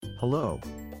Hello.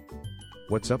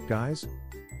 What's up, guys?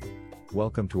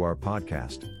 Welcome to our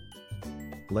podcast.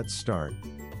 Let's start.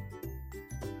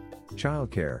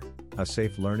 Childcare, a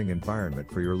safe learning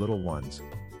environment for your little ones.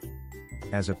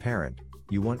 As a parent,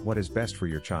 you want what is best for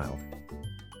your child.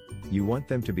 You want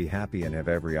them to be happy and have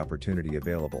every opportunity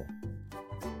available.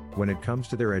 When it comes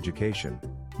to their education,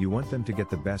 you want them to get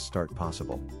the best start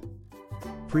possible.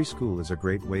 Preschool is a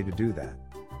great way to do that.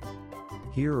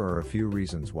 Here are a few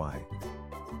reasons why.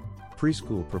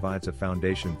 Preschool provides a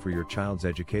foundation for your child's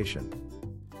education.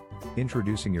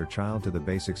 Introducing your child to the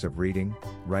basics of reading,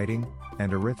 writing,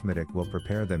 and arithmetic will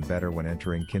prepare them better when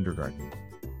entering kindergarten.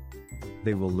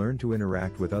 They will learn to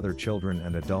interact with other children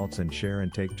and adults and share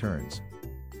and take turns.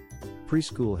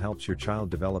 Preschool helps your child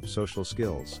develop social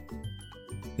skills.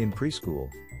 In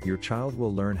preschool, your child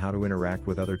will learn how to interact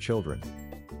with other children.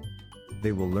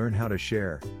 They will learn how to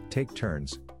share, take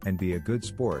turns, and be a good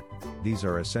sport. These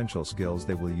are essential skills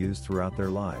they will use throughout their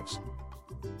lives.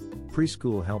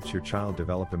 Preschool helps your child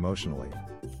develop emotionally.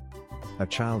 A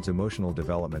child's emotional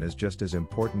development is just as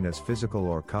important as physical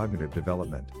or cognitive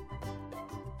development.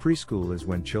 Preschool is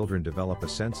when children develop a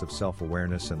sense of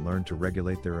self-awareness and learn to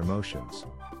regulate their emotions.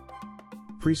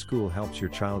 Preschool helps your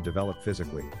child develop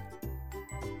physically.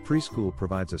 Preschool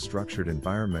provides a structured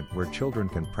environment where children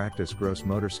can practice gross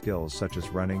motor skills such as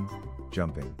running,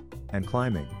 jumping, and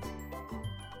climbing.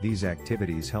 These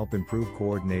activities help improve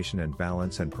coordination and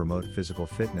balance and promote physical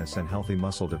fitness and healthy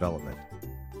muscle development.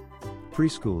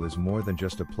 Preschool is more than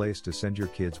just a place to send your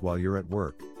kids while you're at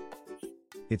work.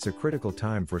 It's a critical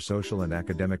time for social and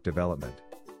academic development.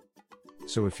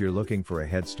 So if you're looking for a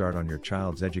head start on your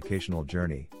child's educational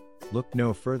journey, look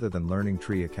no further than Learning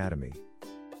Tree Academy.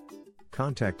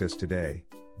 Contact us today.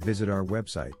 Visit our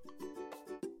website,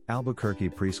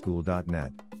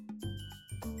 albuquerquepreschool.net.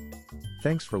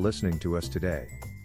 Thanks for listening to us today.